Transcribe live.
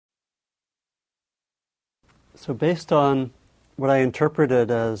So based on what I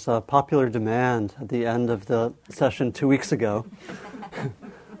interpreted as popular demand at the end of the session 2 weeks ago,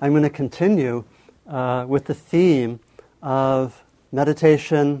 I'm going to continue with the theme of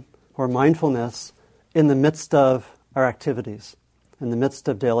meditation or mindfulness in the midst of our activities, in the midst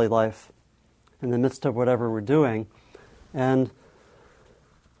of daily life, in the midst of whatever we're doing. And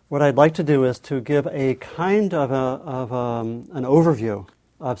what I'd like to do is to give a kind of an overview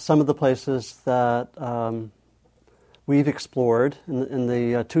of some of the places that we've explored in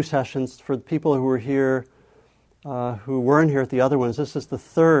the 2 sessions. For the people who were here, who weren't here at the other ones, this is the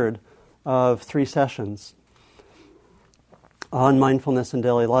 3rd of 3 sessions on mindfulness in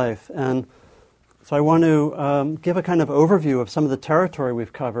daily life. And so I want to give a kind of overview of some of the territory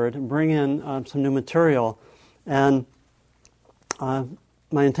we've covered and bring in some new material. And my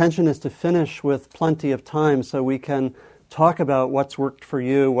intention is to finish with plenty of time so we can talk about what's worked for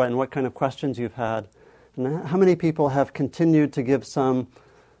you and what kind of questions you've had. And how many people have continued to give some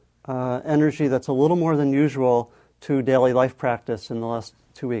energy that's a little more than usual to daily life practice in the last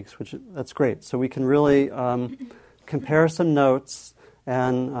 2 weeks, that's great. So we can really compare some notes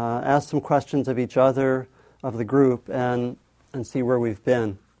and ask some questions of each other, of the group, and see where we've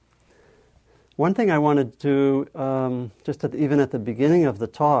been. One thing I want to do, even at the beginning of the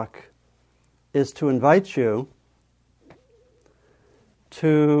talk, is to invite you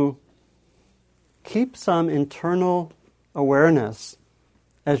to keep some internal awareness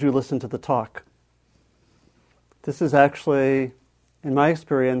as you listen to the talk. This is actually, in my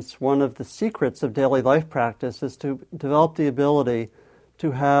experience, one of the secrets of daily life practice is to develop the ability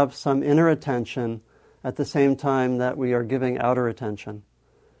to have some inner attention at the same time that we are giving outer attention.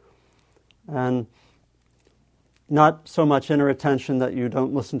 And not so much inner attention that you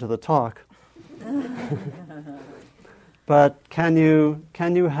don't listen to the talk, but can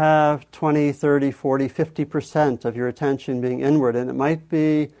you have 20, 30, 40, 50% of your attention being inward? And it might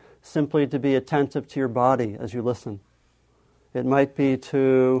be simply to be attentive to your body as you listen. It might be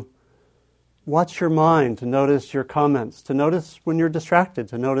to watch your mind, to notice your comments, to notice when you're distracted,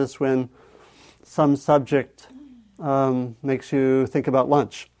 to notice when some subject makes you think about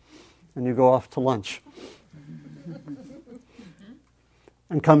lunch and you go off to lunch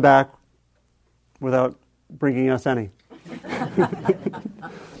and come back without bringing us any.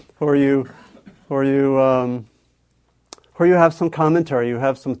 or you have some commentary, you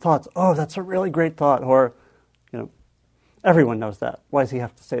have some thoughts. Oh, that's a really great thought. Or, everyone knows that. Why does he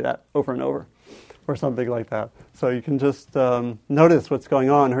have to say that over and over? Or something like that. So you can just notice what's going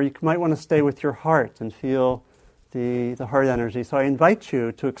on. Or you might want to stay with your heart and feel the heart energy. So I invite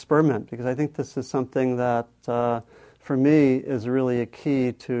you to experiment, because I think this is something that, for me, is really a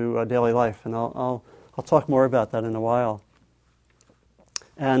key to daily life. And I'll talk more about that in a while.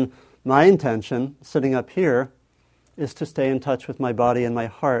 And my intention, sitting up here, is to stay in touch with my body and my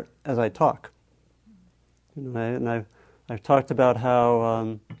heart as I talk. And I've talked about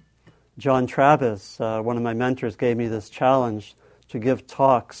how John Travis, one of my mentors, gave me this challenge to give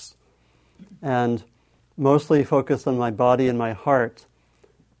talks and mostly focus on my body and my heart.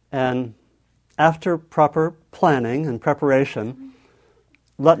 And after proper planning and preparation,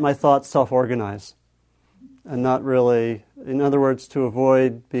 let my thoughts self-organize. And not really, in other words, to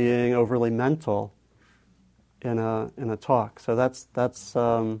avoid being overly mental in a talk. So that's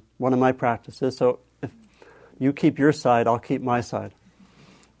one of my practices. So if you keep your side, I'll keep my side.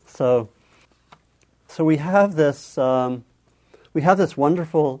 So we have this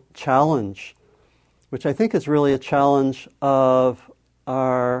wonderful challenge, which I think is really a challenge of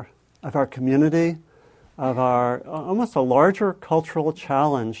our community, of our almost a larger cultural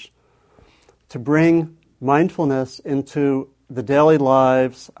challenge to bring mindfulness into the daily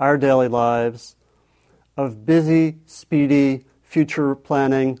lives, our daily lives, of busy, speedy, future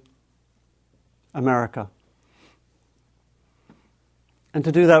planning America. And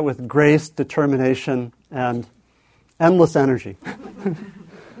to do that with grace, determination, and endless energy.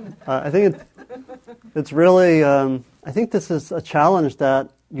 I think it's really, I think this is a challenge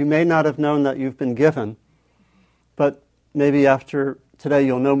that you may not have known that you've been given, but maybe after today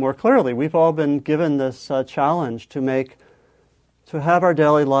you'll know more clearly. We've all been given this challenge to have our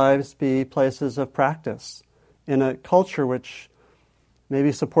daily lives be places of practice in a culture which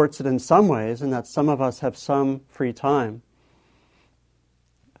maybe supports it in some ways, and that some of us have some free time.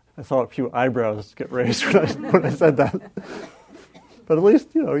 I saw a few eyebrows get raised when I said that. But at least,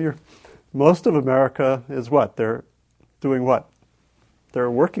 most of America is what? They're doing what? They're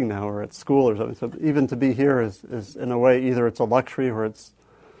working now or at school or something. So even to be here is in a way, either it's a luxury or it's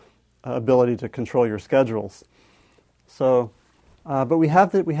ability to control your schedules. So, but we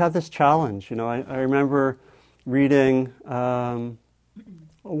have this challenge. I remember reading a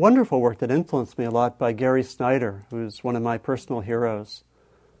wonderful work that influenced me a lot by Gary Snyder, who's one of my personal heroes,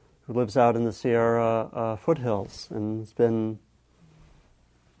 who lives out in the Sierra foothills and has been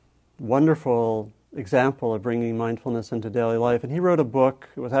a wonderful example of bringing mindfulness into daily life. And he wrote a book,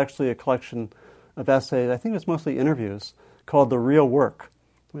 it was actually a collection of essays, I think it was mostly interviews, called The Real Work.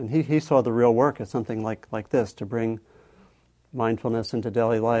 And he saw the real work as something like this, to bring mindfulness into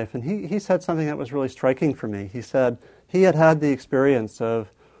daily life. And he said something that was really striking for me. He said he had the experience of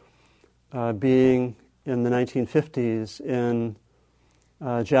being in the 1950s in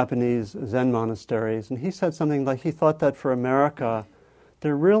Japanese Zen monasteries. And he said something like he thought that for America,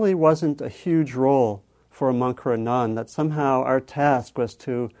 there really wasn't a huge role for a monk or a nun, that somehow our task was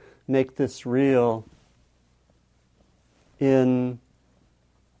to make this real in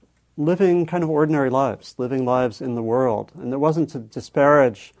living kind of ordinary lives, living lives in the world. And it wasn't to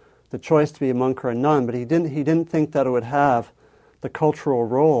disparage the choice to be a monk or a nun, but he didn't think that it would have the cultural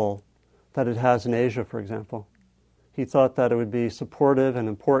role that it has in Asia, for example. He thought that it would be supportive and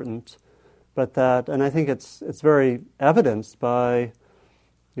important, but that, and I think it's very evidenced by,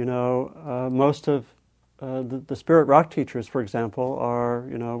 most of the Spirit Rock teachers, for example, are,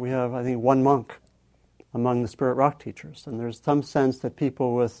 we have, I think, one monk among the Spirit Rock teachers. And there's some sense that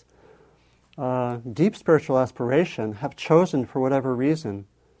people with deep spiritual aspiration have chosen, for whatever reason,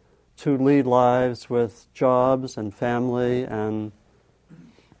 to lead lives with jobs and family and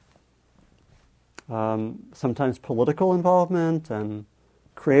sometimes political involvement and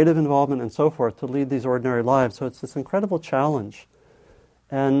creative involvement and so forth, to lead these ordinary lives. So it's this incredible challenge.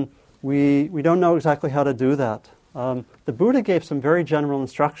 And we don't know exactly how to do that. The Buddha gave some very general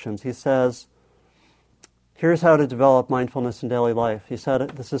instructions. He says, here's how to develop mindfulness in daily life. He said,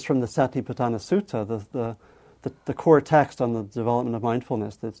 this is from the Satipatthana Sutta, the core text on the development of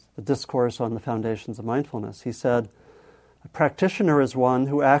mindfulness, the discourse on the foundations of mindfulness. He said, a practitioner is one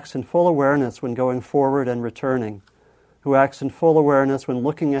who acts in full awareness when going forward and returning, who acts in full awareness when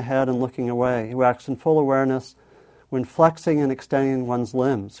looking ahead and looking away, who acts in full awareness when flexing and extending one's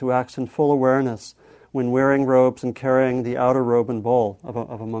limbs, who acts in full awareness when wearing robes and carrying the outer robe and bowl of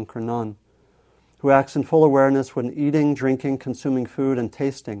a monk or nun, who acts in full awareness when eating, drinking, consuming food, and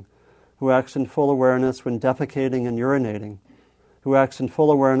tasting, who acts in full awareness when defecating and urinating, who acts in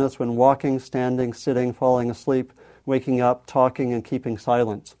full awareness when walking, standing, sitting, falling asleep, waking up, talking, and keeping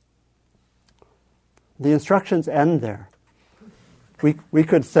silent. The instructions end there. We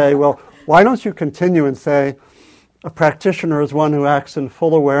could say, well, why don't you continue and say, a practitioner is one who acts in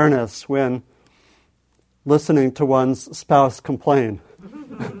full awareness when listening to one's spouse complain.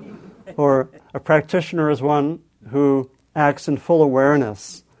 Or a practitioner is one who acts in full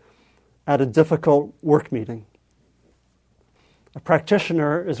awareness at a difficult work meeting. A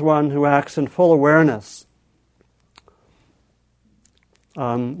practitioner is one who acts in full awareness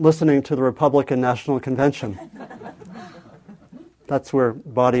listening to the Republican National Convention. That's where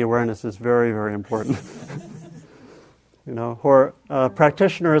body awareness is very, very important. Or a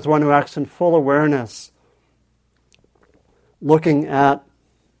practitioner is one who acts in full awareness looking at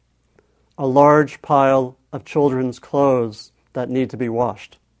a large pile of children's clothes that need to be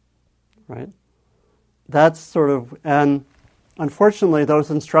washed, right? That's sort of, and unfortunately those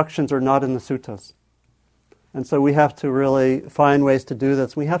instructions are not in the suttas. And so we have to really find ways to do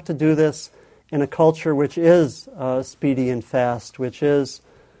this. We have to do this in a culture which is speedy and fast, which is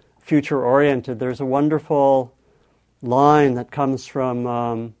future-oriented. There's a wonderful line that comes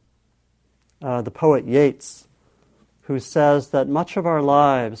from the poet Yeats, who says that much of our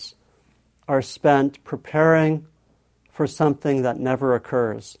lives are spent preparing for something that never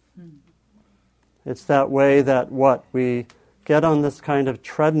occurs. It's that way that we get on this kind of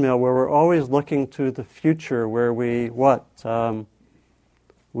treadmill where we're always looking to the future, where we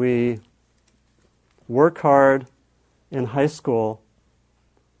work hard in high school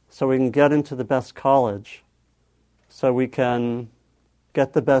so we can get into the best college, so we can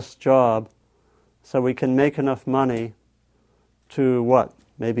get the best job, so we can make enough money to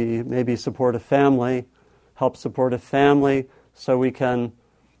maybe support a family, help support a family, so we can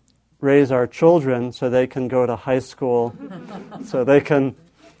raise our children so they can go to high school, so they can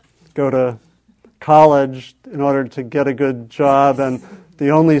go to college in order to get a good job, and the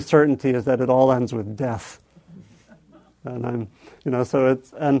only certainty is that it all ends with death. And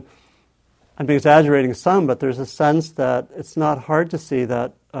I'm exaggerating some, but there's a sense that it's not hard to see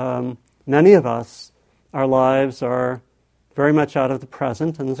that many of us, our lives are very much out of the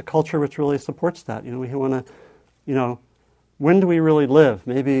present, and there's a culture which really supports that. We want to, when do we really live?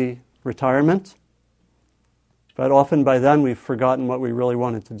 Maybe retirement, but often by then we've forgotten what we really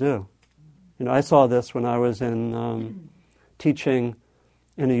wanted to do. I saw this when I was in teaching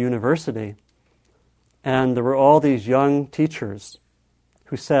in a university, and there were all these young teachers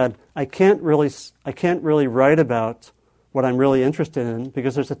who said, I can't really write about what I'm really interested in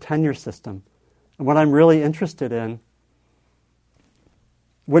because there's a tenure system. And what I'm really interested in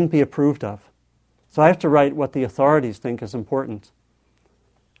wouldn't be approved of. So I have to write what the authorities think is important.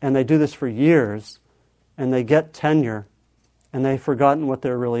 And they do this for years, and they get tenure, and they've forgotten what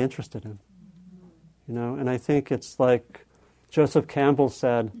they're really interested in. And I think it's like Joseph Campbell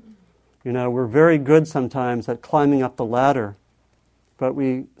said, we're very good sometimes at climbing up the ladder, but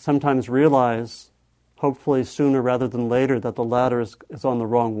we sometimes realize, hopefully sooner rather than later, that the ladder is on the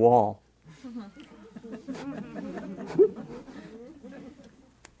wrong wall.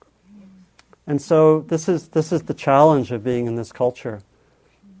 And so this is the challenge of being in this culture.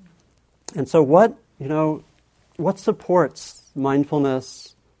 And so what supports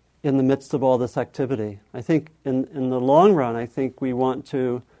mindfulness in the midst of all this activity? I think in the long run, I think we want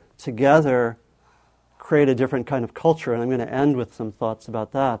to together create a different kind of culture, and I'm going to end with some thoughts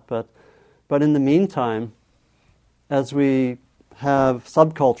about that. But in the meantime, as we have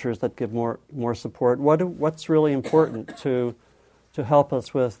subcultures that give more support, what's really important to help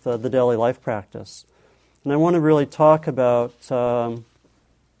us with the daily life practice? And I want to really talk about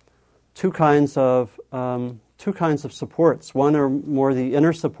two kinds of supports. One are more the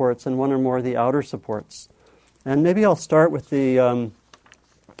inner supports, and one are more the outer supports. And maybe I'll start with the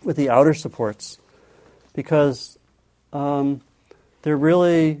outer supports, because there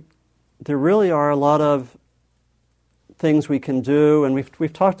really are a lot of things we can do, and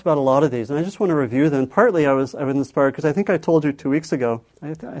we've talked about a lot of these, and I just want to review them. Partly I was inspired because I think I told you 2 weeks ago,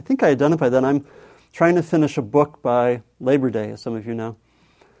 I think I identified that I'm trying to finish a book by Labor Day, as some of you know,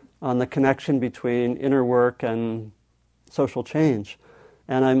 on the connection between inner work and social change.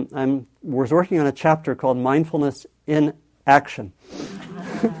 And I was working on a chapter called Mindfulness in Action.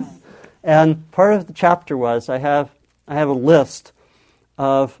 And part of the chapter was I have a list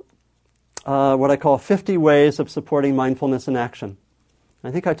of what I call 50 ways of supporting mindfulness in action.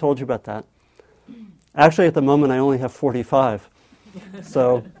 I think I told you about that. Actually, at the moment, I only have 45.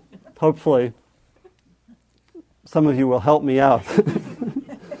 So hopefully some of you will help me out.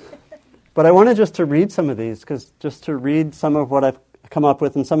 But I wanted just to read some of these, just to read some of what I've come up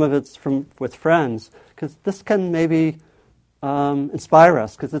with, and some of it's with friends, because this can maybe inspire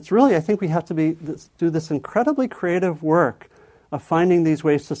us, because it's really, I think we have to do this incredibly creative work of finding these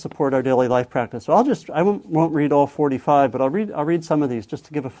ways to support our daily life practice. So I won't read all 45, but I'll read some of these just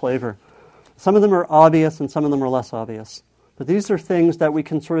to give a flavor. Some of them are obvious and some of them are less obvious. But these are things that we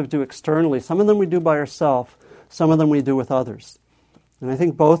can sort of do externally. Some of them we do by ourselves, some of them we do with others. And I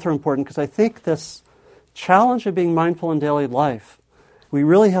think both are important, because I think this challenge of being mindful in daily life, we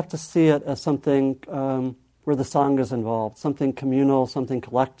really have to see it as something where the Sangha is involved, something communal, something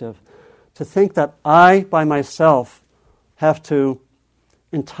collective. To think that I, by myself, have to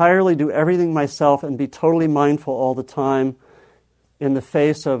entirely do everything myself and be totally mindful all the time in the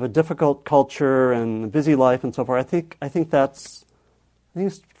face of a difficult culture and a busy life and so forth. I think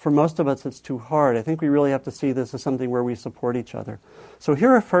for most of us it's too hard. I think we really have to see this as something where we support each other. So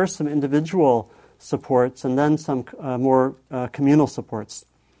here are first some individual supports and then some more communal supports.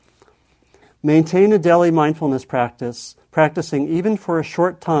 Maintain a daily mindfulness practice, practicing even for a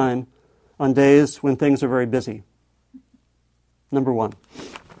short time on days when things are very busy. Number 1.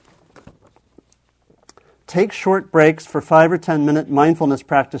 Take short breaks for 5 or 10 minute mindfulness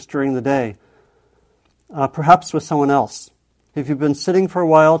practice during the day, perhaps with someone else. If you've been sitting for a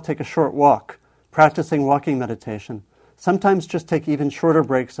while, take a short walk, practicing walking meditation. Sometimes just take even shorter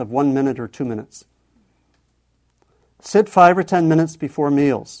breaks of 1 minute or 2 minutes. Sit 5 or 10 minutes before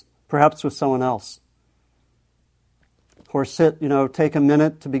meals, perhaps with someone else. Or take a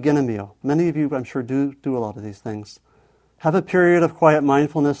minute to begin a meal. Many of you, I'm sure, do a lot of these things. Have a period of quiet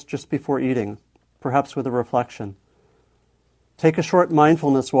mindfulness just before eating, perhaps with a reflection. Take a short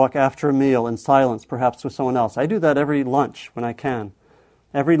mindfulness walk after a meal in silence, perhaps with someone else. I do that every lunch when I can.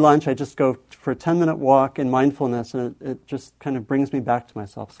 Every lunch I just go for a 10-minute walk in mindfulness, and it just kind of brings me back to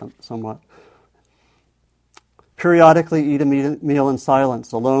myself somewhat. Periodically eat a meal in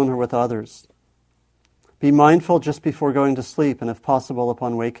silence, alone or with others. Be mindful just before going to sleep, and if possible,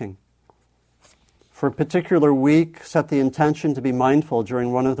 upon waking. For a particular week, set the intention to be mindful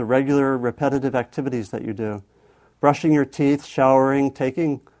during one of the regular repetitive activities that you do. Brushing your teeth, showering,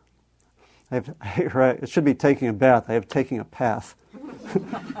 it should be taking a bath. I have taking a path.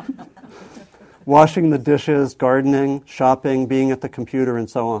 Washing the dishes, gardening, shopping, being at the computer, and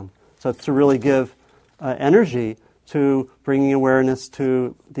so on. So it's to really give energy to bringing awareness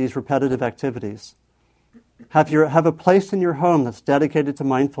to these repetitive activities. Have a place in your home that's dedicated to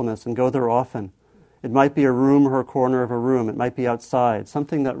mindfulness and go there often. It might be a room or a corner of a room. It might be outside.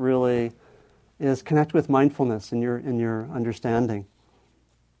 Something that really is connect with mindfulness in your understanding.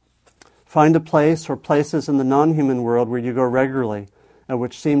 Find a place or places in the non-human world where you go regularly and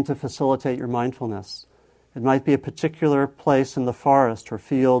which seem to facilitate your mindfulness. It might be a particular place in the forest or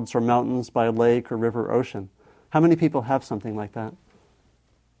fields or mountains by a lake or river or ocean. How many people have something like that?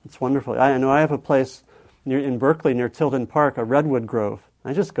 It's wonderful. I know I have a place in Berkeley near Tilden Park, a redwood grove.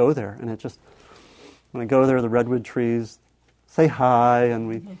 I just go there, and when I go there, the redwood trees say hi, and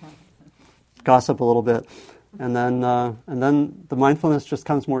we gossip a little bit, and then the mindfulness just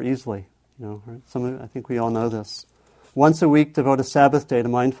comes more easily. Right? I think we all know this. Once a week, devote a Sabbath day to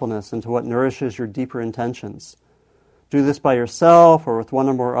mindfulness and to what nourishes your deeper intentions. Do this by yourself or with one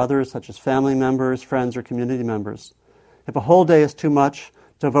or more others, such as family members, friends, or community members. If a whole day is too much,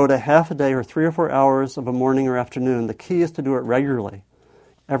 devote a half a day or 3 or 4 hours of a morning or afternoon. The key is to do it regularly,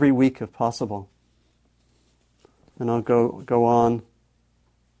 every week if possible. And I'll go on.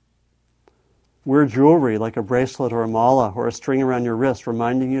 Wear jewelry like a bracelet or a mala or a string around your wrist,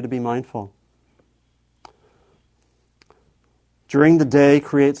 reminding you to be mindful. During the day,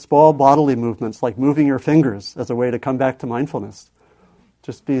 create small bodily movements like moving your fingers as a way to come back to mindfulness.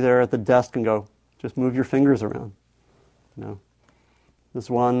 Just be there at the desk and just move your fingers around. This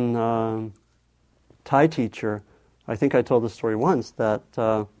one Thai teacher, I think I told this story once, that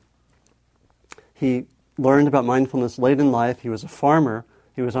he learned about mindfulness late in life. He was a farmer.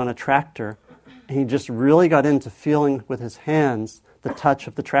 He was on a tractor. And he just really got into feeling with his hands the touch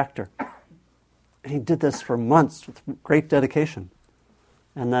of the tractor. And he did this for months with great dedication.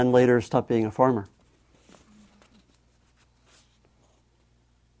 And then later stopped being a farmer.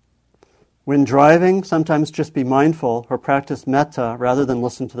 When driving, sometimes just be mindful or practice metta rather than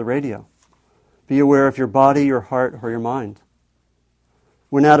listen to the radio. Be aware of your body, your heart, or your mind.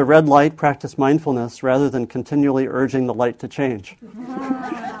 When at a red light, practice mindfulness rather than continually urging the light to change.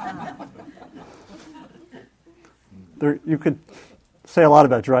 You could say a lot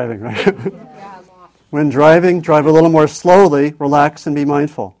about driving, right? When driving, drive a little more slowly, relax, and be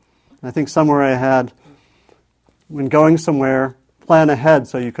mindful. And I think somewhere I had, when going somewhere, plan ahead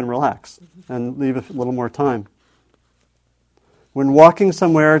so you can relax and leave a little more time. When walking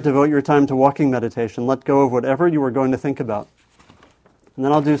somewhere, devote your time to walking meditation. Let go of whatever you were going to think about. And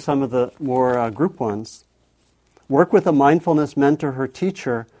then I'll do some of the more group ones. Work with a mindfulness mentor or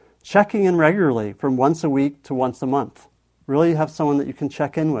teacher, checking in regularly from once a week to once a month. Really have someone that you can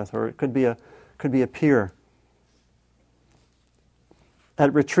check in with, or it could be a peer.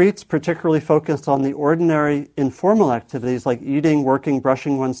 At retreats, particularly focused on the ordinary informal activities like eating, working,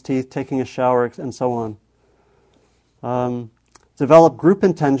 brushing one's teeth, taking a shower, and so on. Develop group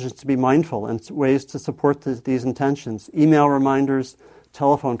intentions to be mindful and ways to support these intentions. Email reminders,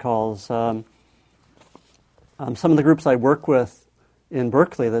 telephone calls. Some of the groups I work with in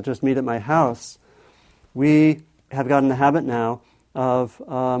Berkeley that just meet at my house, we have gotten the habit now of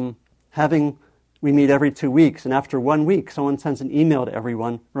we meet every 2 weeks, and after 1 week, someone sends an email to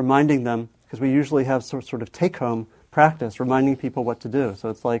everyone reminding them, because we usually have sort of take-home practice, reminding people what to do. So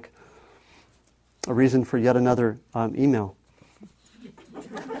it's like a reason for yet another email.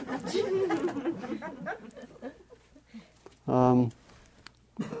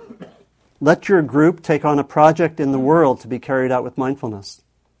 Let your group take on a project in the world to be carried out with mindfulness.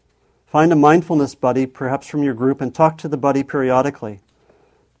 Find a mindfulness buddy, perhaps from your group, and talk to the buddy periodically.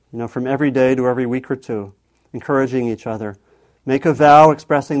 From every day to every week or two, encouraging each other. Make a vow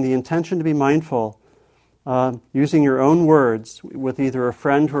expressing the intention to be mindful, using your own words with either a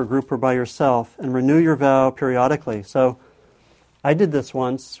friend or a group or by yourself, and renew your vow periodically. So I did this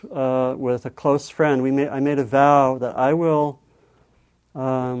once with a close friend. I made a vow that I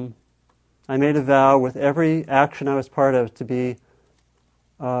made a vow with every action I was part of to be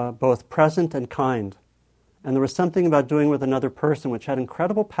both present and kind. And there was something about doing with another person which had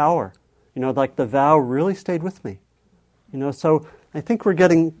incredible power. Like the vow really stayed with me. So I think we're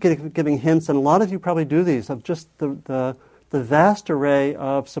giving hints, and a lot of you probably do these, of just the vast array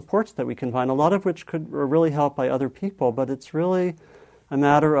of supports that we can find, a lot of which could really help by other people, but it's really a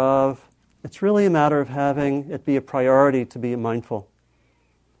matter of having it be a priority to be mindful.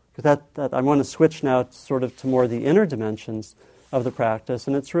 Because that I want to switch now sort of to more the inner dimensions of the practice,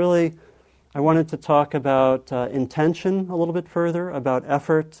 and it's really, I wanted to talk about intention a little bit further, about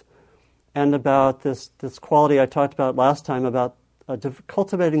effort, and about this quality I talked about last time, about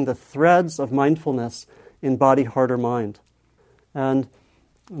cultivating the threads of mindfulness in body, heart, or mind. And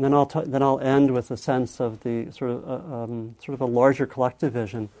And then I'll end with a sense of the sort of a larger collective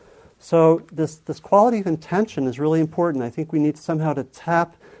vision. So this quality of intention is really important. I think we need somehow to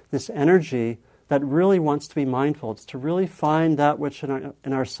tap this energy that really wants to be mindful. It's to really find that which in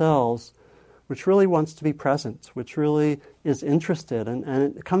ourselves, which really wants to be present, which really is interested.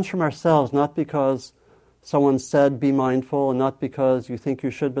 And it comes from ourselves, not because someone said be mindful and not because you think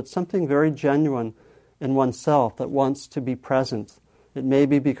you should, but something very genuine in oneself that wants to be present. It may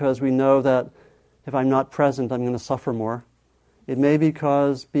be because we know that if I'm not present, I'm going to suffer more. It may be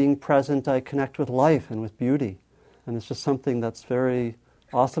because being present, I connect with life and with beauty. And it's just something that's very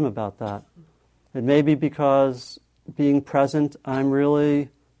awesome about that. It may be because being present, I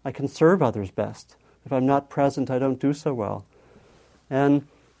can serve others best. If I'm not present, I don't do so well. And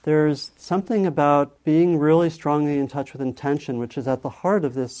there's something about being really strongly in touch with intention, which is at the heart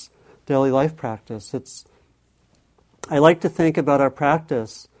of this daily life practice. I like to think about our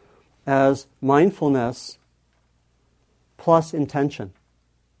practice as mindfulness plus intention.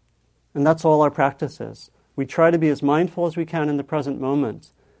 And that's all our practice is. We try to be as mindful as we can in the present moment,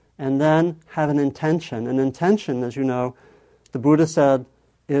 and then have an intention. An intention, as you know, the Buddha said,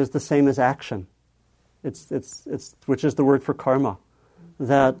 is the same as action. It's which is the word for karma.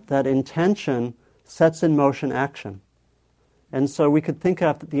 That intention sets in motion action. And so we could think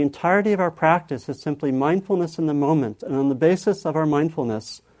of the entirety of our practice as simply mindfulness in the moment, and on the basis of our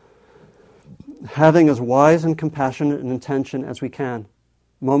mindfulness, having as wise and compassionate an intention as we can,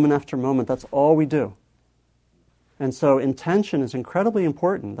 moment after moment. That's all we do. And so intention is incredibly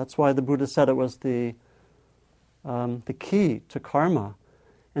important. That's why the Buddha said it was the key to karma.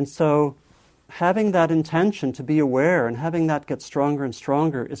 And so having that intention to be aware and having that get stronger and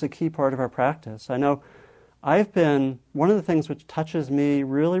stronger is a key part of our practice. I know one of the things which touches me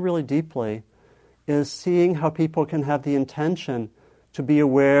really, really deeply is seeing how people can have the intention to be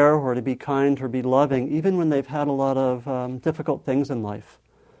aware or to be kind or be loving, even when they've had a lot of difficult things in life.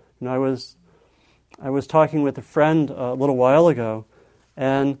 You know, I was talking with a friend a little while ago,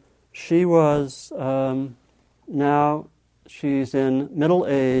 and she was now she's in middle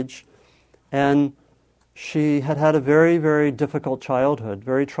age, and she had a very, very difficult childhood,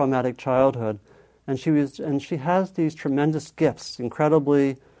 very traumatic childhood, and she has these tremendous gifts,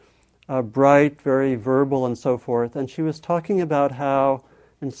 incredibly bright, very verbal, and so forth. And she was talking about how,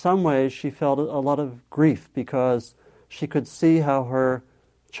 in some ways, she felt a lot of grief because she could see how her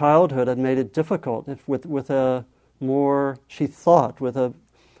childhood had made it difficult. If with a more, she thought, with a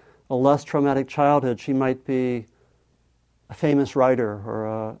less traumatic childhood, she might be a famous writer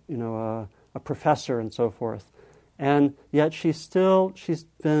or a professor and so forth. And yet she's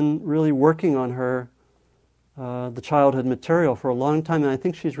been really working on her the childhood material for a long time, and I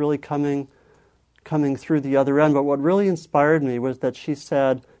think she's really coming through the other end. But what really inspired me was that she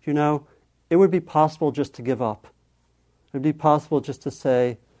said, it would be possible just to give up. It would be possible just to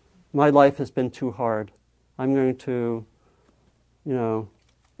say, my life has been too hard. I'm going to,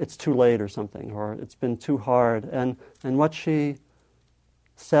 it's too late or something, or it's been too hard. And what she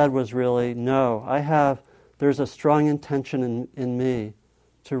said was really, no, there's a strong intention in me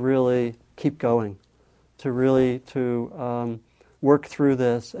to really keep going, to work through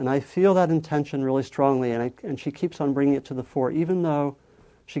this. And I feel that intention really strongly, and she keeps on bringing it to the fore, even though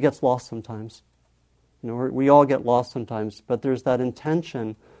she gets lost sometimes. We all get lost sometimes, but there's that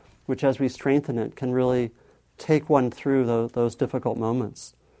intention which, as we strengthen it, can really take one through those difficult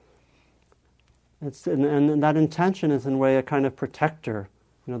moments. And that intention is, in a way, a kind of protector.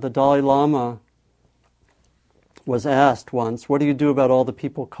 The Dalai Lama was asked once, what do you do about all the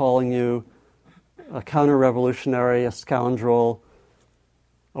people calling you a counter-revolutionary, a scoundrel,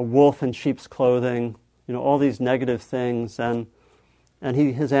 a wolf in sheep's clothing, all these negative things? And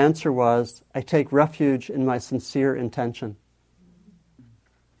his answer was, I take refuge in my sincere intention.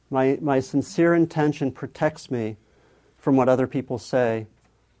 My sincere intention protects me from what other people say.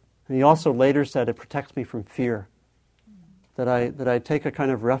 And he also later said it protects me from fear. That I take a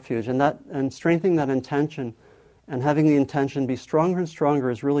kind of refuge, and strengthening that intention and having the intention be stronger and stronger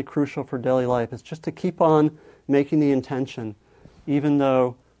is really crucial for daily life. It's just to keep on making the intention, even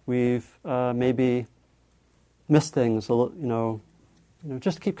though we've maybe missed things.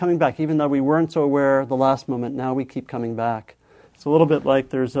 Just keep coming back, even though we weren't so aware the last moment. Now we keep coming back. It's a little bit like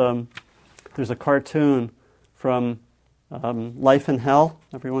there's a cartoon from Life in Hell.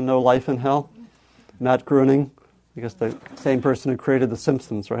 Everyone know Life in Hell? Matt Groening. I guess the same person who created The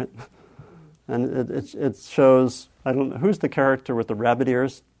Simpsons, right? And it shows, I don't know, who's the character with the rabbit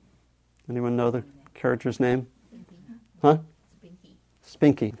ears? Anyone know the character's name? Huh?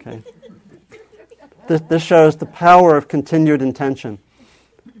 Spinky, okay. This shows the power of continued intention.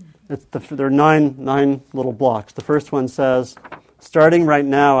 There are nine little blocks. The first one says, starting right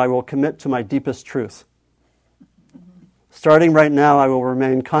now, I will commit to my deepest truth. Starting right now, I will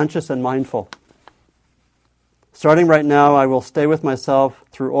remain conscious and mindful. Starting right now, I will stay with myself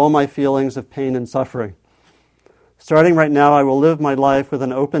through all my feelings of pain and suffering. Starting right now, I will live my life with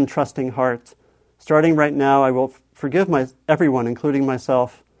an open, trusting heart. Starting right now, I will forgive everyone, including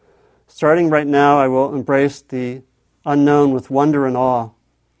myself. Starting right now, I will embrace the unknown with wonder and awe.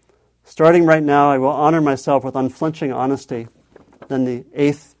 Starting right now, I will honor myself with unflinching honesty. Then the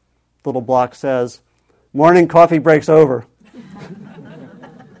 8th little block says, morning coffee breaks over.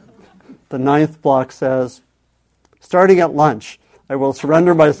 The 9th block says, starting at lunch, I will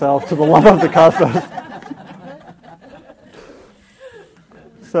surrender myself to the love of the cosmos.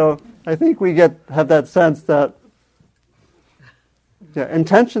 So I think we have that sense that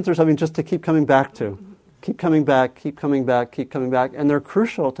intentions are something just to keep coming back to. Keep coming back, keep coming back, keep coming back. And they're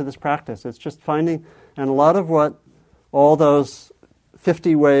crucial to this practice. It's just finding, and a lot of what all those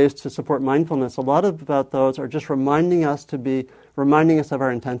 50 ways to support mindfulness, a lot about those are just reminding us of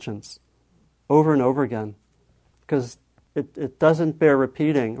our intentions over and over again. Because it doesn't bear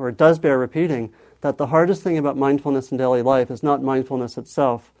repeating, or it does bear repeating, that the hardest thing about mindfulness in daily life is not mindfulness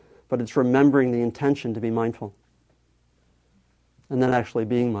itself, but it's remembering the intention to be mindful. And then actually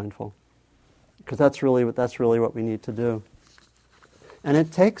being mindful. Because that's really what we need to do. And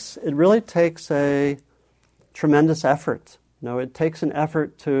it really takes a tremendous effort. It takes an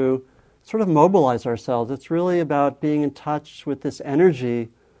effort to sort of mobilize ourselves. It's really about being in touch with this energy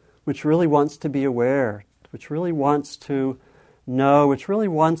which really wants to be aware, which really wants to know, which really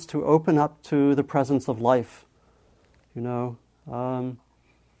wants to open up to the presence of life.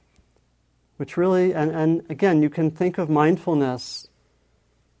 Which really, and again, you can think of mindfulness,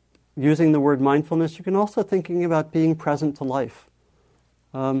 using the word mindfulness, you can also thinking about being present to life.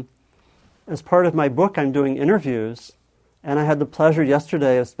 As part of my book, I'm doing interviews, and I had the pleasure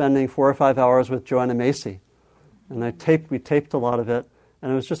yesterday of spending 4 or 5 hours with Joanna Macy. And we taped a lot of it,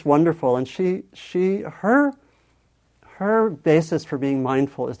 and it was just wonderful. And her basis for being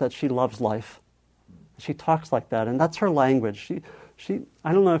mindful is that she loves life. She talks like that, and that's her language.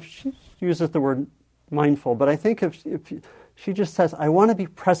 I don't know if she uses the word mindful, but I think if she just says, I want to be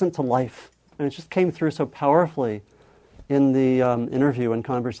present to life. And it just came through so powerfully in the interview and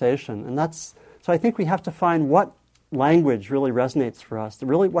conversation. And so I think we have to find what language really resonates for us,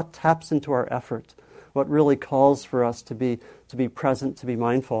 really what taps into our effort, what really calls for us to be present, to be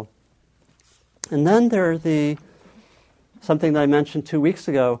mindful. And then something that I mentioned 2 weeks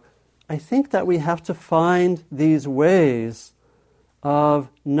ago, I think that we have to find these ways of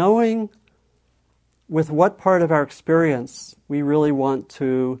knowing with what part of our experience we really want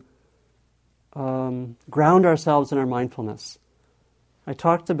to ground ourselves in our mindfulness. I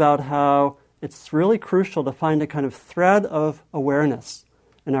talked about how it's really crucial to find a kind of thread of awareness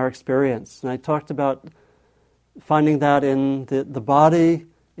in our experience. And I talked about finding that in the body,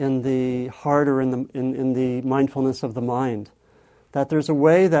 in the heart, or in the mindfulness of the mind. That there's a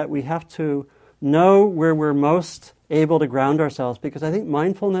way that we have to know where we're most able to ground ourselves, because I think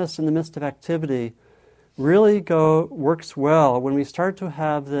mindfulness in the midst of activity really works well when we start to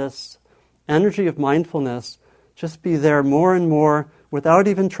have this energy of mindfulness just be there more and more without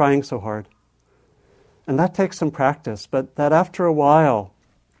even trying so hard. And that takes some practice, but that after a while,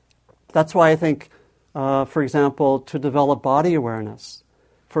 that's why I think, for example, to develop body awareness.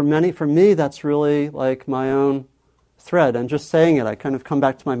 For me, that's really like my own thread. And just saying it, I kind of come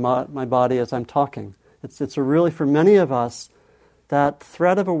back to my body as I'm talking. It's really, for many of us, that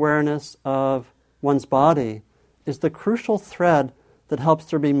thread of awareness of one's body is the crucial thread that helps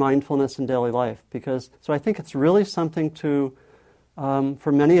there be mindfulness in daily life. So I think it's really something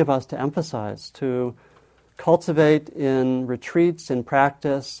for many of us to emphasize, to cultivate in retreats, in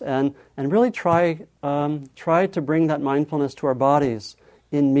practice, and really try to bring that mindfulness to our bodies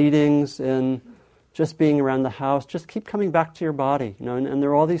in meetings, in just being around the house. Just keep coming back to your body, and there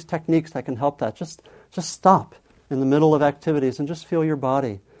are all these techniques that can help that. Just stop in the middle of activities and just feel your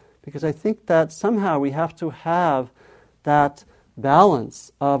body. Because I think that somehow we have to have that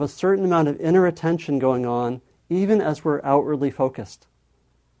balance of a certain amount of inner attention going on, even as we're outwardly focused.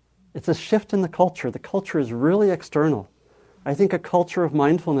 It's a shift in the culture. The culture is really external. I think a culture of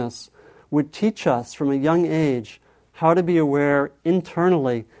mindfulness would teach us from a young age how to be aware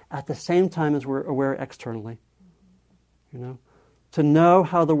internally at the same time as we're aware externally. To know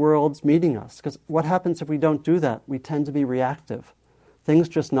how the world's meeting us. Because what happens if we don't do that? We tend to be reactive. Things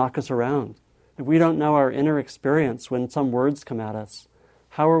just knock us around. If we don't know our inner experience when some words come at us,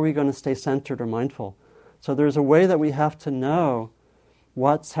 how are we going to stay centered or mindful? So there's a way that we have to know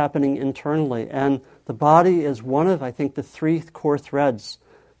what's happening internally. And the body is one of, I think, the 3 core threads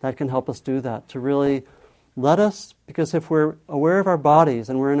that can help us do that, to really let us, because if we're aware of our bodies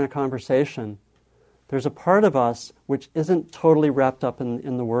and we're in a conversation, there's a part of us which isn't totally wrapped up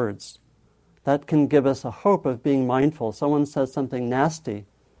in the words. That can give us a hope of being mindful. Someone says something nasty,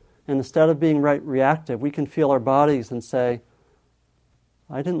 and instead of being reactive, we can feel our bodies and say,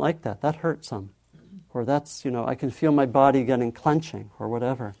 I didn't like that. That hurt some. Or that's, I can feel my body getting clenching or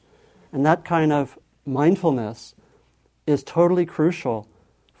whatever. And that kind of mindfulness is totally crucial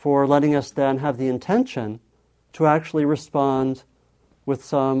for letting us then have the intention to actually respond with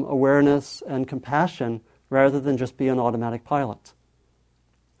some awareness and compassion rather than just be an automatic pilot.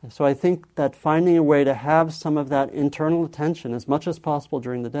 So I think that finding a way to have some of that internal attention as much as possible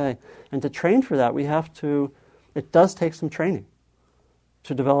during the day, and to train for that, it does take some training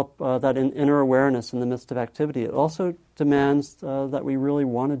to develop that inner awareness in the midst of activity. It also demands that we really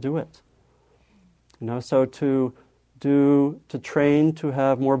want to do it. So to train to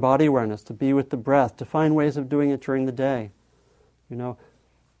have more body awareness, to be with the breath, to find ways of doing it during the day.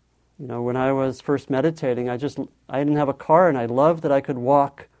 When I was first meditating, I didn't have a car, and I loved that I could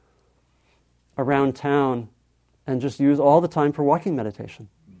walk around town and just use all the time for walking meditation.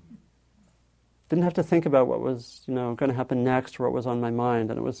 Didn't have to think about what was going to happen next or what was on my mind,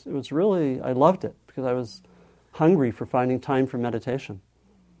 and it was really, I loved it because I was hungry for finding time for meditation.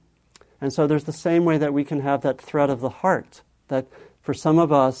 And so there's the same way that we can have that thread of the heart, that for some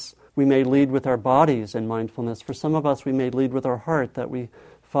of us we may lead with our bodies in mindfulness, for some of us we may lead with our heart, that we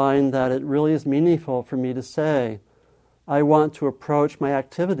find that it really is meaningful for me to say, I want to approach my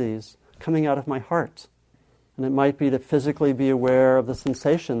activities coming out of my heart. And it might be to physically be aware of the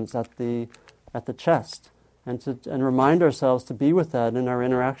sensations at the chest, and remind ourselves to be with that in our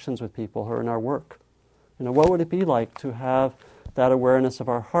interactions with people or in our work. What would it be like to have that awareness of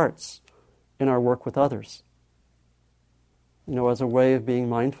our hearts in our work with others? As a way of being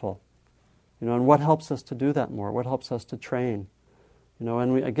mindful. And what helps us to do that more? What helps us to train?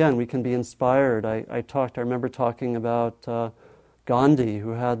 And we can be inspired. I remember talking about Gandhi,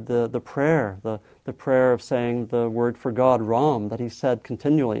 who had the prayer, the prayer of saying the word for God, Ram, that he said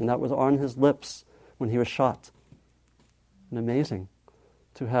continually, and that was on his lips when he was shot. And amazing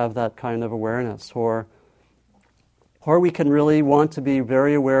to have that kind of awareness. Or we can really want to be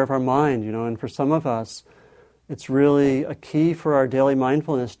very aware of our mind, and for some of us, it's really a key for our daily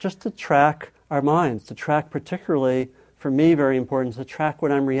mindfulness just to track our minds, to track particularly, for me, very important, to track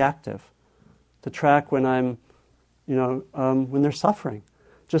when I'm reactive, to track when I'm, when there's suffering,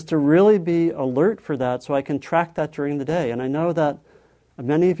 just to really be alert for that so I can track that during the day. And I know that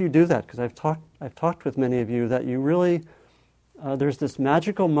many of you do that because I've talked with many of you that you really, there's this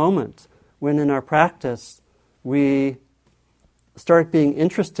magical moment when in our practice we start being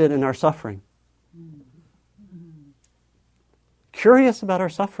interested in our suffering. Curious about our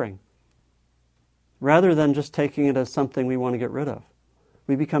suffering, rather than just taking it as something we want to get rid of.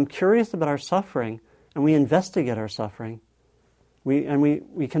 We become curious about our suffering, and we investigate our suffering.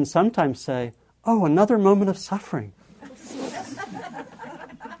 We can sometimes say, oh, another moment of suffering.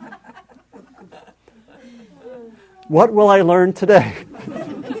 What will I learn today?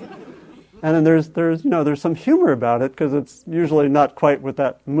 And then there's some humor about it, because it's usually not quite with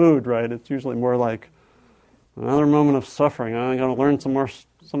that mood, right? It's usually more like, another moment of suffering. I'm going to learn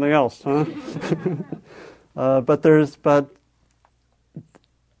something else, huh? But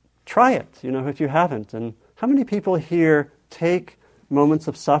try it, if you haven't. And how many people here take moments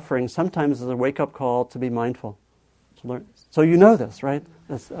of suffering sometimes as a wake-up call to be mindful, to learn? So this, right?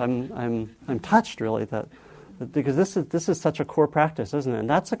 I'm touched really that because this is such a core practice, isn't it? And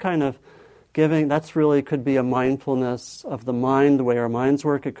that's a kind of giving. That's really could be a mindfulness of the mind, the way our minds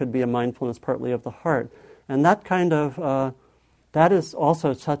work. It could be a mindfulness partly of the heart. And that kind of, that is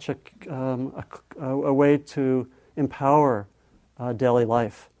also such a way to empower daily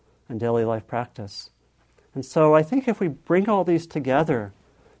life and daily life practice. And so I think if we bring all these together,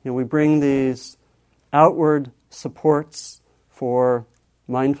 we bring these outward supports for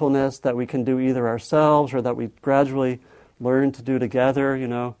mindfulness that we can do either ourselves or that we gradually learn to do together.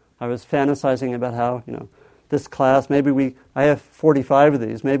 I was fantasizing about how, this class, I have 45 of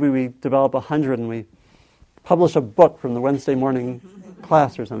these, maybe we develop 100 and we publish a book from the Wednesday morning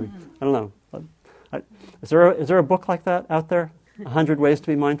class or something. I don't know. Is there a book like that out there? 100 Ways to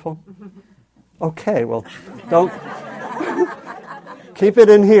be Mindful? Okay, well, don't keep it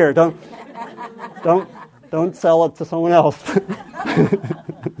in here. Don't sell it to someone else.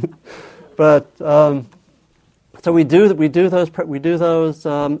 But so we do those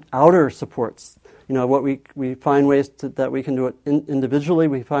outer supports. what we find ways that we can do it individually,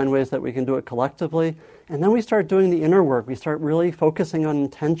 we find ways that we can do it collectively, and then we start doing the inner work. We start really focusing on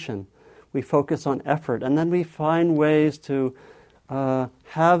intention. We focus on effort, and then we find ways to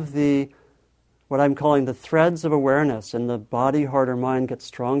have what I'm calling the threads of awareness, and the body, heart, or mind get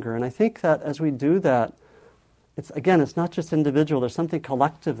stronger. And I think that as we do that, it's not just individual. There's something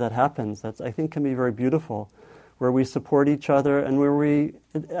collective that happens that I think can be very beautiful, where we support each other, and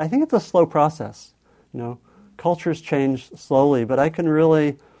I think it's a slow process. Cultures change slowly, but I can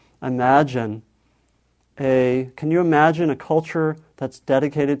really imagine can you imagine a culture that's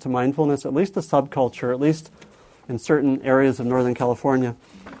dedicated to mindfulness, at least a subculture, at least in certain areas of Northern California?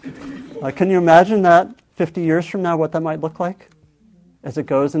 Can you imagine that 50 years from now, what that might look like as it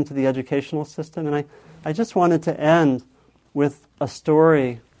goes into the educational system? And I just wanted to end with a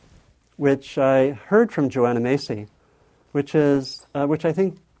story which I heard from Joanna Macy, which I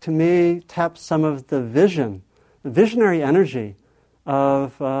think to me taps some of the visionary energy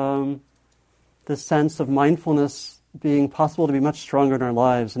of the sense of mindfulness being possible to be much stronger in our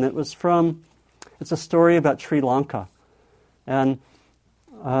lives. And it's a story about Sri Lanka. And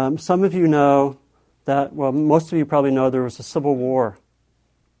some of you know that, most of you probably know there was a civil war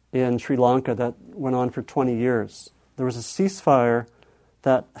in Sri Lanka that went on for 20 years. There was a ceasefire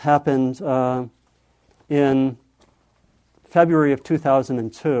that happened in February of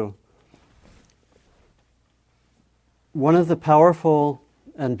 2002. One of the powerful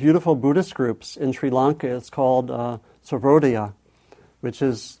and beautiful Buddhist groups in Sri Lanka is called Sarvodaya, which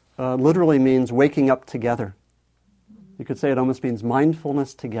literally means waking up together. You could say it almost means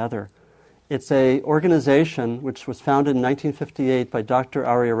mindfulness together. It's an organization which was founded in 1958 by Dr.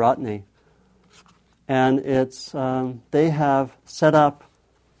 Ariyaratne. And they have set up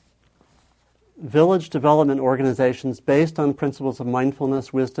village development organizations based on principles of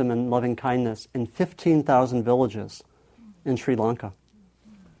mindfulness, wisdom, and loving kindness in 15,000 villages in Sri Lanka.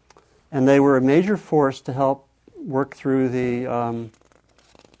 And they were a major force to help work through the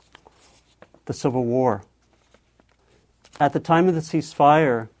Civil War. At the time of the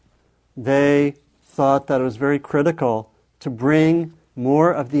ceasefire, they thought that it was very critical to bring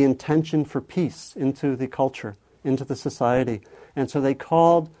more of the intention for peace into the culture, into the society. And so they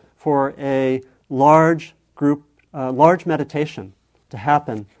called for a large meditation to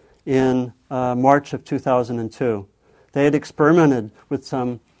happen in March of 2002. They had experimented with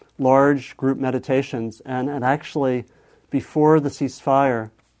some large group meditations, and actually, before the ceasefire,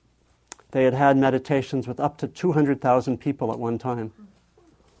 they had meditations with up to 200,000 people at one time.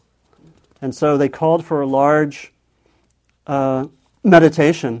 And so they called for a large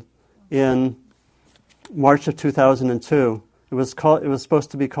meditation in March of 2002. It was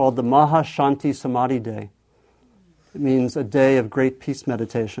supposed to be called the Maha Shanti Samadhi Day. It means a day of great peace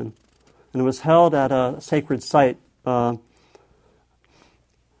meditation. And it was held at a sacred site,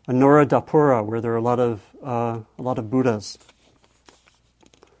 Anuradhapura, where there are a lot of Buddhas.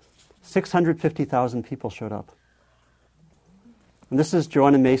 650,000 people showed up. And this is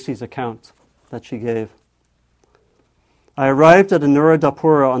Joanna Macy's account that she gave. I arrived at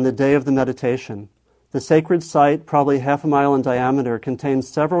Anuradhapura on the day of the meditation. The sacred site, probably half a mile in diameter, contains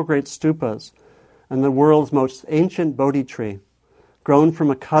several great stupas and the world's most ancient Bodhi tree, grown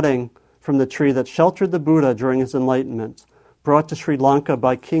from a cutting from the tree that sheltered the Buddha during his enlightenment, brought to Sri Lanka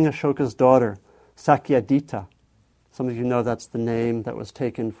by King Ashoka's daughter, Sakyadhita. Some of you know that's the name that was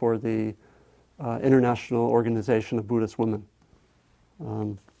taken for the International Organization of Buddhist Women.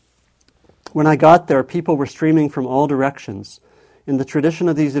 When I got there, people were streaming from all directions. In the tradition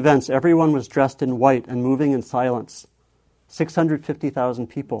of these events, everyone was dressed in white and moving in silence. 650,000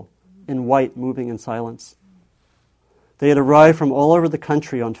 people in white moving in silence. They had arrived from all over the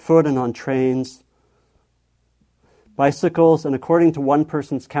country on foot and on trains, bicycles, and according to one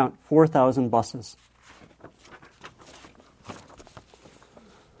person's count, 4,000 buses.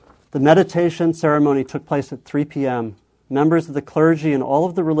 The meditation ceremony took place at 3 p.m. Members of the clergy and all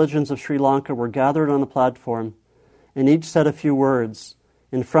of the religions of Sri Lanka were gathered on the platform, and each said a few words.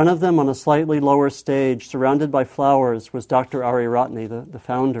 In front of them, on a slightly lower stage, surrounded by flowers, was Dr. Ariyaratne, the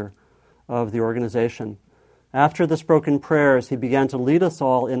founder of the organization. After the spoken prayers, he began to lead us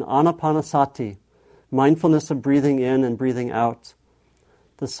all in anapanasati, mindfulness of breathing in and breathing out.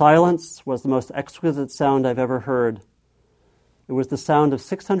 The silence was the most exquisite sound I've ever heard. It was the sound of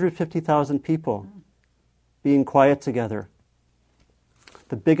 650,000 people being quiet together.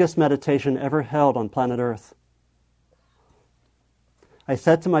 The biggest meditation ever held on planet Earth. I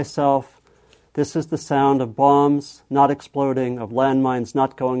said to myself, this is the sound of bombs not exploding, of landmines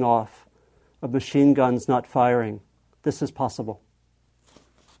not going off, of machine guns not firing. This is possible.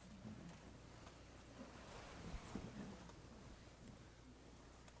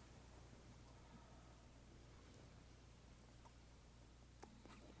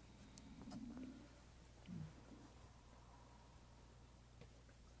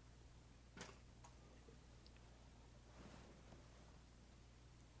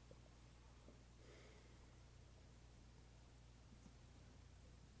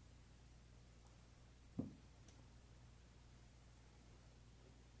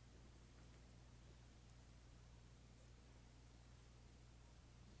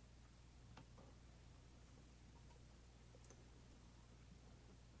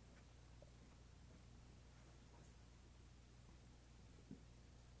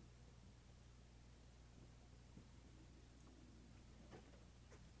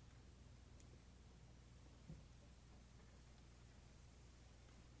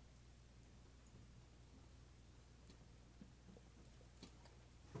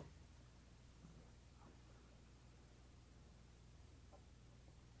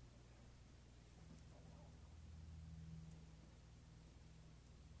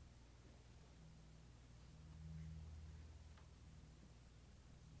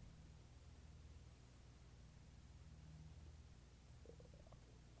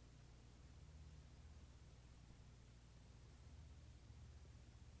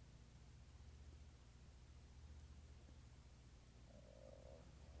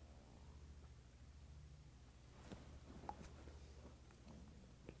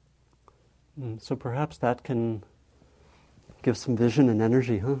 So perhaps that can give some vision and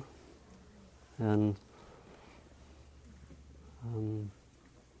energy, huh? And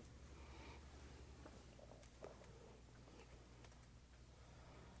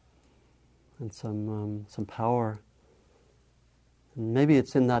some power. And maybe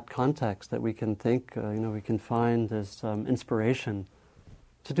it's in that context that we can think, we can find this inspiration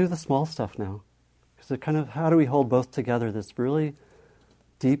to do the small stuff now. Because it kind of, how do we hold both together, this really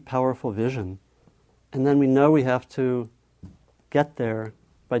deep, powerful vision? And then we know we have to get there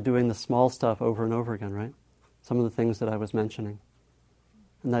by doing the small stuff over and over again, right? Some of the things that I was mentioning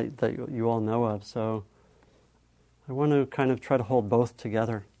and that you all know of. So I want to kind of try to hold both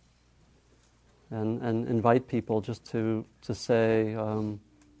together and invite people just to say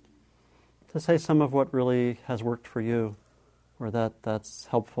some of what really has worked for you, or that's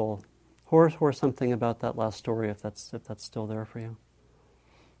helpful, or something about that last story if that's still there for you.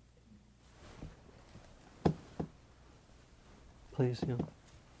 Please, yeah. I love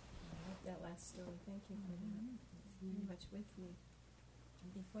that last story. Thank you for that. It's very much with me.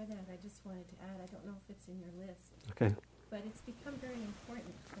 And before that, I just wanted to add, I don't know if it's in your list, Okay. but it's become very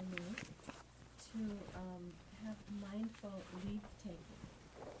important for me to have mindful leave-taking.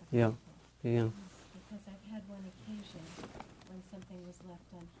 Yeah. Yeah. Because I've had one occasion when something was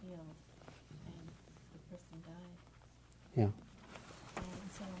left unhealed and the person died. Yeah. And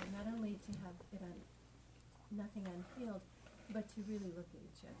so not only to have nothing unhealed, but to really look at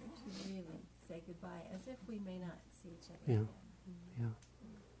each other, to really say goodbye, as if we may not see each other Yeah. again. Yeah.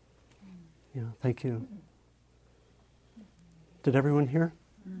 Yeah. Thank you. Did everyone hear?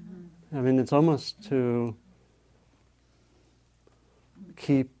 Mm-hmm. I mean, it's almost to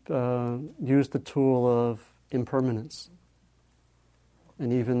use the tool of impermanence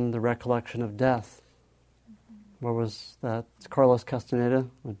and even the recollection of death. What was that? It's Carlos Castaneda,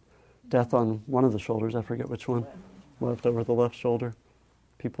 with death on one of the shoulders. I forget which one. Left over the left shoulder.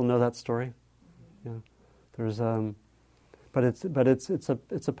 People know that story. Yeah. There's but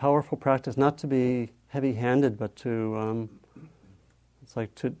it's a powerful practice, not to be heavy-handed, but to it's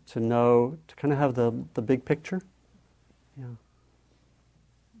like to know, to kind of have the big picture. Yeah.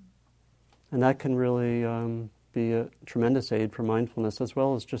 And that can really be a tremendous aid for mindfulness, as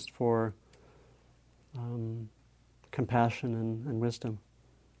well as just for compassion and wisdom.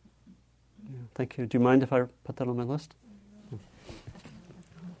 Yeah, thank you. Do you mind if I put that on my list?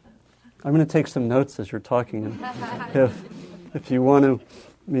 I'm going to take some notes as you're talking. And if you want to,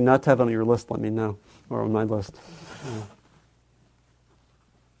 not to have it on your list, let me know, or on my list. Yeah.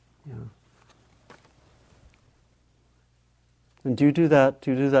 Yeah. And do you do that? Do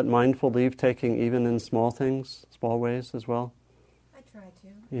you do that mindful leave taking even in small things, small ways as well? I try to.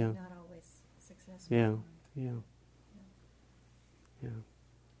 Yeah. Not always successful. Yeah. Yeah. Yeah.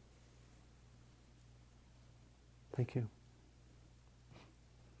 Thank you.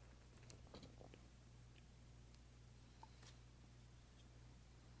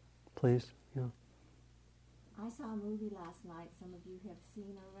 Please. Yeah. I saw a movie last night some of you have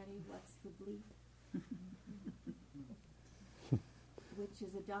seen already, What's the Bleep? Which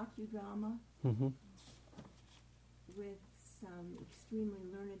is a docudrama Mm-hmm. with some extremely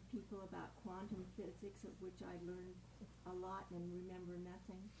learned people about quantum physics, of which I learned a lot and remember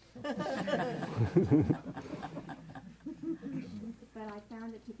nothing. But I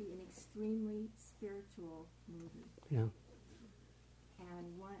found it to be an extremely spiritual movie. Yeah.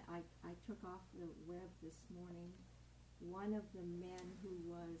 And I took off the web this morning. One of the men who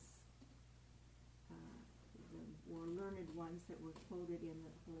was, or learned ones that were quoted in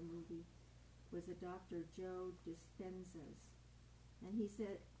the whole movie, was a Dr. Joe Dispenzas. And he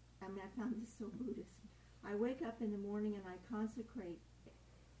said, I found this so Buddhist. I wake up in the morning and I consciously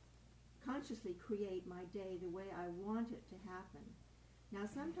create my day the way I want it to happen. Now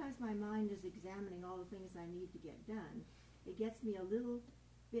sometimes my mind is examining all the things I need to get done. It takes me a little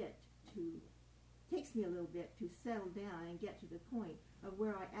bit to settle down and get to the point of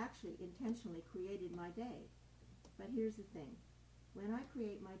where I actually intentionally created my day. But here's the thing. When I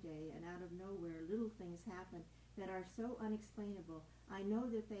create my day and out of nowhere little things happen that are so unexplainable, I know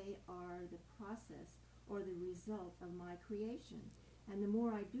that they are the process or the result of my creation. And the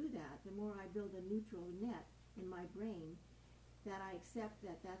more I do that, the more I build a neutral net in my brain that I accept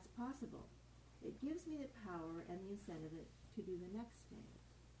that that's possible. It gives me the power and the incentive to do the next day.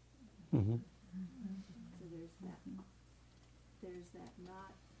 Mm-hmm. So there's that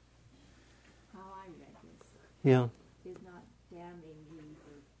not, how I read this, Yeah. is not damning me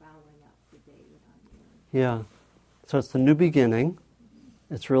for fouling up the day that I'm in. Yeah. So it's the new beginning.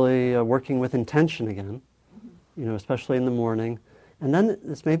 It's really working with intention again, especially in the morning. And then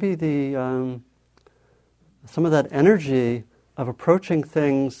it's maybe some of that energy of approaching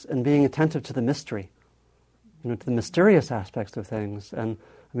things and being attentive to the mystery, to the mysterious aspects of things. And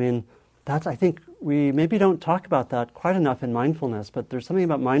I mean, that's, I think we maybe don't talk about that quite enough in mindfulness, but there's something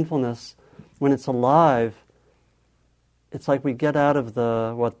about mindfulness when it's alive. It's like we get out of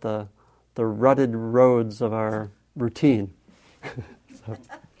the rutted roads of our routine.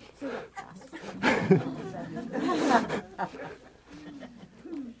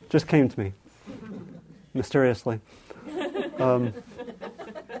 Just came to me, mysteriously.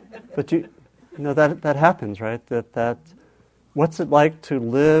 But you know that happens, right? That what's it like to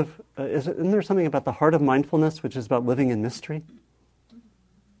live? Isn't there something about the heart of mindfulness, which is about living in mystery?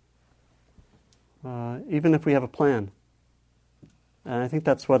 Even if we have a plan, and I think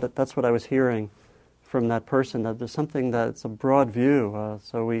that's what I was hearing from that person. That there's something that's a broad view,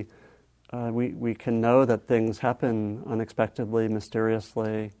 so we can know that things happen unexpectedly,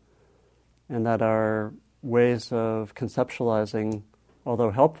 mysteriously, and that our ways of conceptualizing,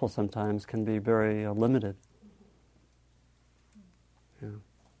 although helpful sometimes, can be very limited. Yeah.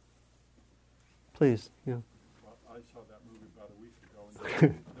 Please, yeah. Well, I saw that movie about a week ago,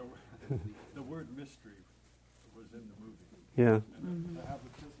 and the word mystery was in the movie. Yeah. And to have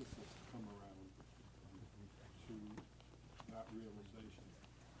the physicists come around to that realization,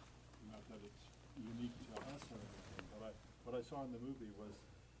 not that it's unique to us or anything, but what I saw in the movie was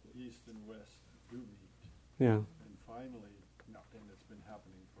East and West do meet. Yeah. And finally, nothing that's been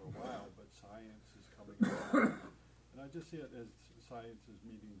happening for a while, but science is coming along. And I just see it as science is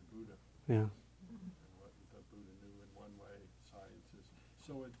meeting the Buddha. Yeah. And what the Buddha knew in one way, science is.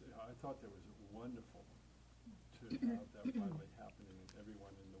 So I thought that was wonderful to have that finally happening, and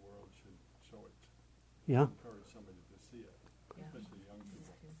everyone in the world should show it. Yeah. Encourage somebody to see it, especially young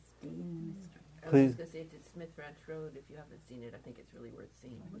people. I was Please. just going to say it's Smith Ranch Road. If you haven't seen it, I think it's really worth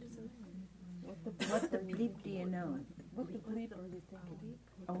seeing. What is it? What the bleep do you know? What the bleep are you thinking?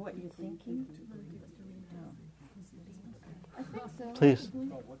 Or what you're thinking? No. I think so. Please.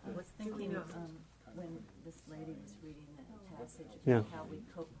 I was thinking when this lady was reading that passage of Yeah. how we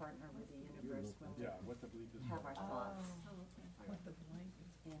co-partner with the universe when we Yeah, what the belief is. have our thoughts.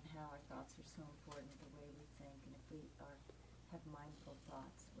 And how our thoughts are so important, the way we think. And if we have mindful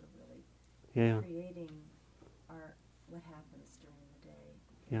thoughts, we're really Yeah. creating what happens during the day.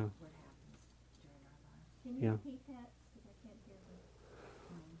 Yeah. What happens during our lives. Can Yeah. you repeat that? Because I can't hear you.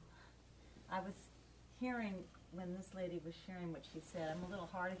 I was hearing when this lady was sharing what she said. I'm a little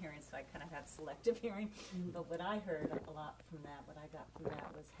hard of hearing, so I kind of have selective hearing. But what I heard a lot from that, what I got from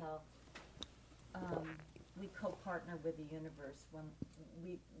that, was how we co-partner with the universe when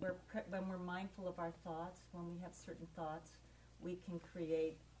we're mindful of our thoughts. When we have certain thoughts, we can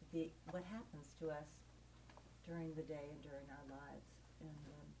create what happens to us during the day and during our lives. And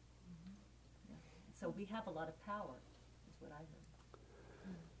so we have a lot of power, is what I heard.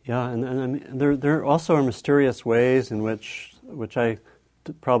 Yeah, and I mean, there also are mysterious ways in which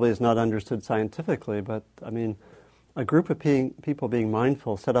probably is not understood scientifically, but I mean, a group of people being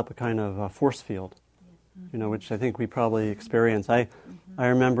mindful set up a kind of force field, which I think we probably experience. I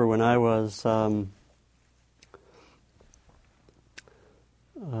remember when I was I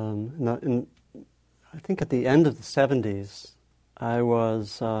think at the end of the 70s, I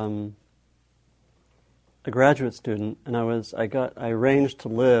was a graduate student, and I arranged to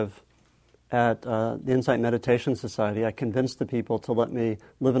live at the Insight Meditation Society. I convinced the people to let me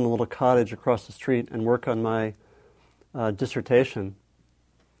live in a little cottage across the street and work on my dissertation,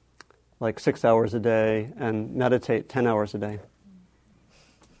 like 6 hours a day, and meditate 10 hours a day.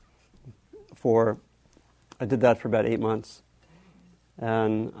 I did that for about 8 months.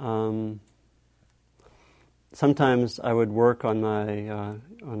 And sometimes I would work on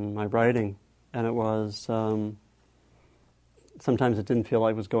my writing, and it was sometimes it didn't feel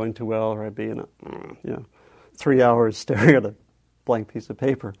like it was going too well, or I'd be in 3 hours staring at a blank piece of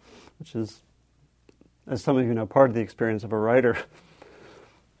paper, which is, as some of you know, part of the experience of a writer.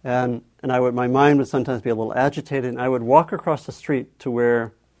 And my mind would sometimes be a little agitated, and I would walk across the street to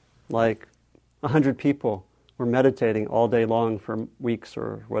where, like, 100 people were meditating all day long for weeks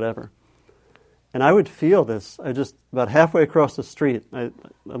or whatever. And I would feel this. I just, about halfway across the street, I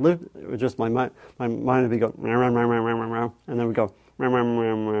lived, it was just my mind would be going, and then we'd go,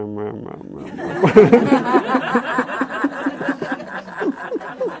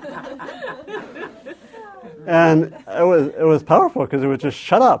 and it was powerful because it would just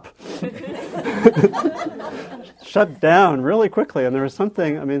shut up. Shut down really quickly, and there was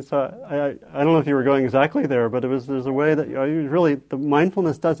something. I mean, so I don't know if you were going exactly there, but there's a way that you really, the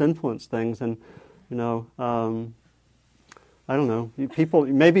mindfulness does influence things, and I I don't know.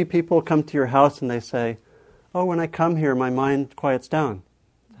 Maybe people come to your house and they say, "Oh, when I come here, my mind quiets down."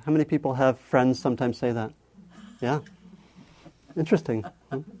 How many people have friends sometimes say that? Yeah. Interesting.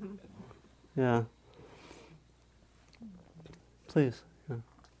 Huh? Yeah. Please. Yeah.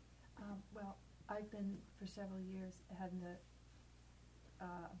 Well, I've been for several years having the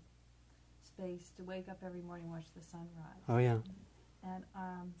space to wake up every morning and watch the sunrise. Oh, yeah. And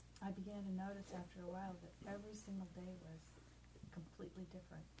I began to notice after a while that every single day was completely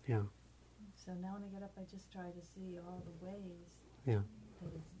different. Yeah. So now when I get up, I just try to see all the ways Yeah.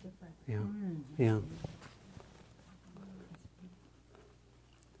 that it's different. Yeah. Yeah.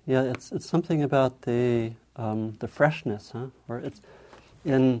 Yeah, it's something about the freshness, huh? Or it's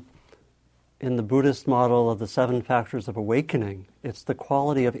in the Buddhist model of the 7 factors of awakening. It's the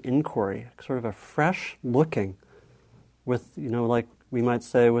quality of inquiry, sort of a fresh looking, with like we might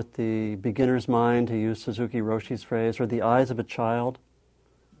say with the beginner's mind, to use Suzuki Roshi's phrase, or the eyes of a child.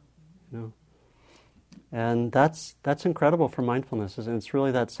 And that's incredible for mindfulness, and it's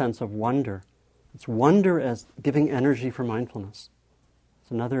really that sense of wonder. It's wonder as giving energy for mindfulness.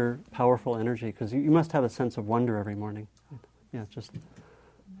 It's another powerful energy, because you must have a sense of wonder every morning. Yeah, just...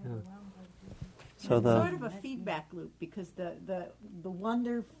 Yeah. So it's sort of a feedback loop, because the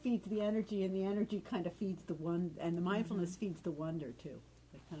wonder feeds the energy, and the energy kind of feeds the one, and the mindfulness feeds the wonder too.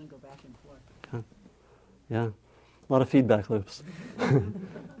 They kind of go back and forth. Yeah, a lot of feedback loops.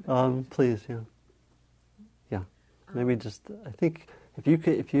 Please, yeah. Maybe just, I think if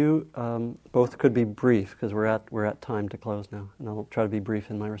you both could be brief, because we're at time to close now, and I'll try to be brief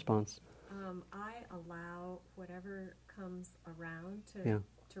in my response. I allow whatever comes around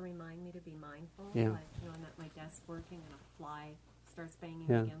to remind me to be mindful. Yeah. Like, I'm at my desk working and a fly starts banging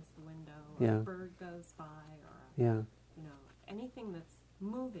Yeah. against the window, or Yeah. a bird goes by, or Yeah. Anything that's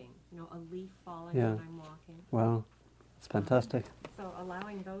moving. A leaf falling Yeah. when I'm walking. Wow, it's fantastic. So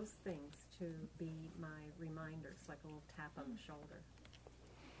allowing those things to be my reminders, like a little tap on the shoulder.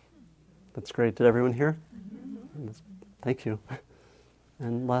 That's great. Did everyone hear? Thank you.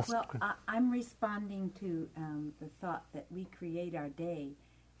 And last... Well, I'm responding to the thought that we create our day,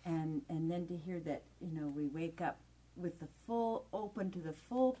 and then to hear that, we wake up with open to the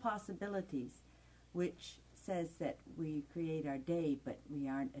full possibilities, which says that we create our day, but we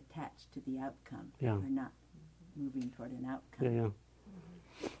aren't attached to the outcome. Yeah. We're not moving toward an outcome. Yeah.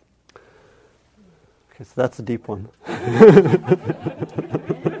 Okay, so that's a deep one.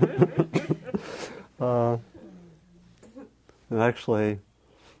 And actually,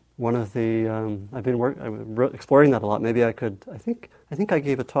 one of the I've been exploring that a lot. Maybe I could. I think I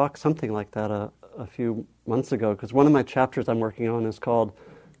gave a talk something like that a few months ago, because one of my chapters I'm working on is called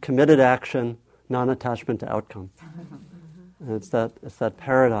 "Committed Action, Non-Attachment to Outcome." And it's that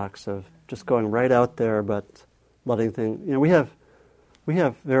paradox of just going right out there, but letting things. We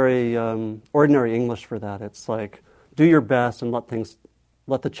have very ordinary English for that. It's like, do your best and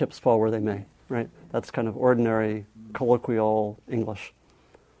let the chips fall where they may, right? That's kind of ordinary, colloquial English.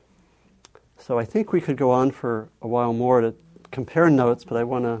 So I think we could go on for a while more to compare notes, but I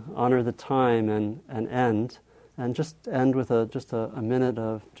want to honor the time and just end with a minute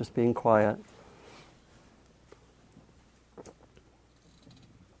of just being quiet.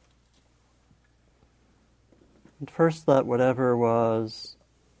 And first, let whatever was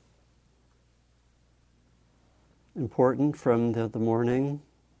important from the morning,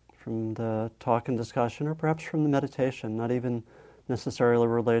 from the talk and discussion, or perhaps from the meditation, not even necessarily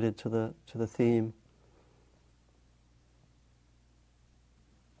related to the theme.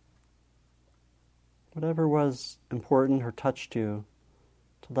 Whatever was important or touched you,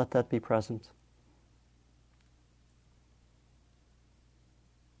 to let that be present.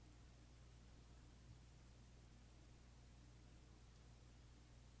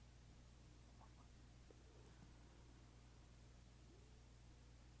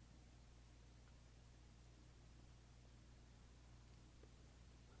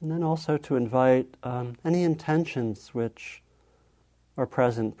 And then also to invite any intentions which are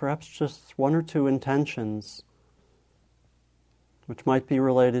present, perhaps just one or two intentions which might be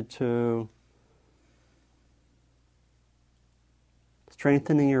related to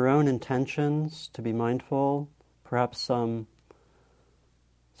strengthening your own intentions to be mindful, perhaps something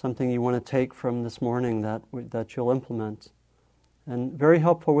you want to take from this morning that you'll implement. And very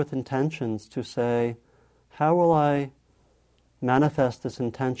helpful with intentions to say, how will I manifest this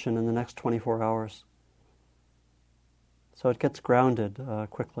intention in the next 24 hours? So it gets grounded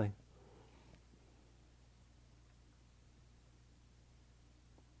quickly.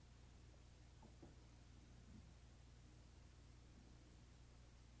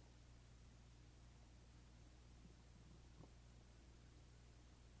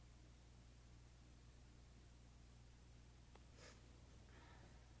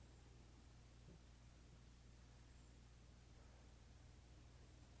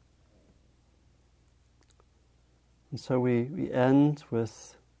 And so we end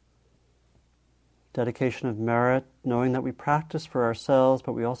with dedication of merit, knowing that we practice for ourselves,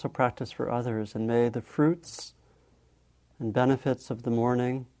 but we also practice for others. And may the fruits and benefits of the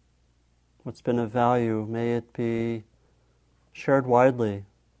morning, what's been of value, may it be shared widely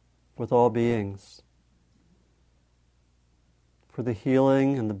with all beings for the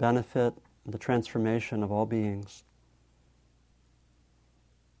healing and the benefit and the transformation of all beings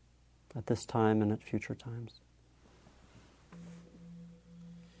at this time and at future times.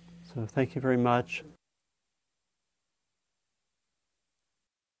 So thank you very much.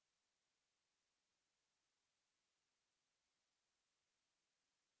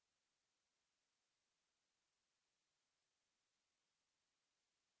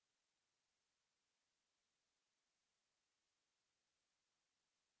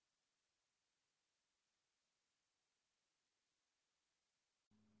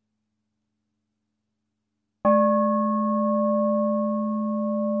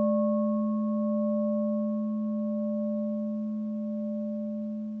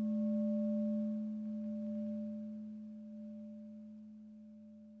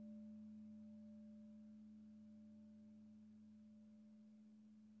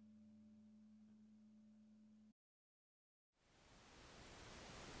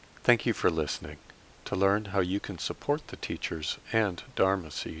 Thank you for listening. To learn how you can support the teachers and Dharma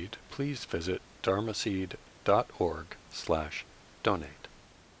Seed, please visit dharmaseed.org/donate.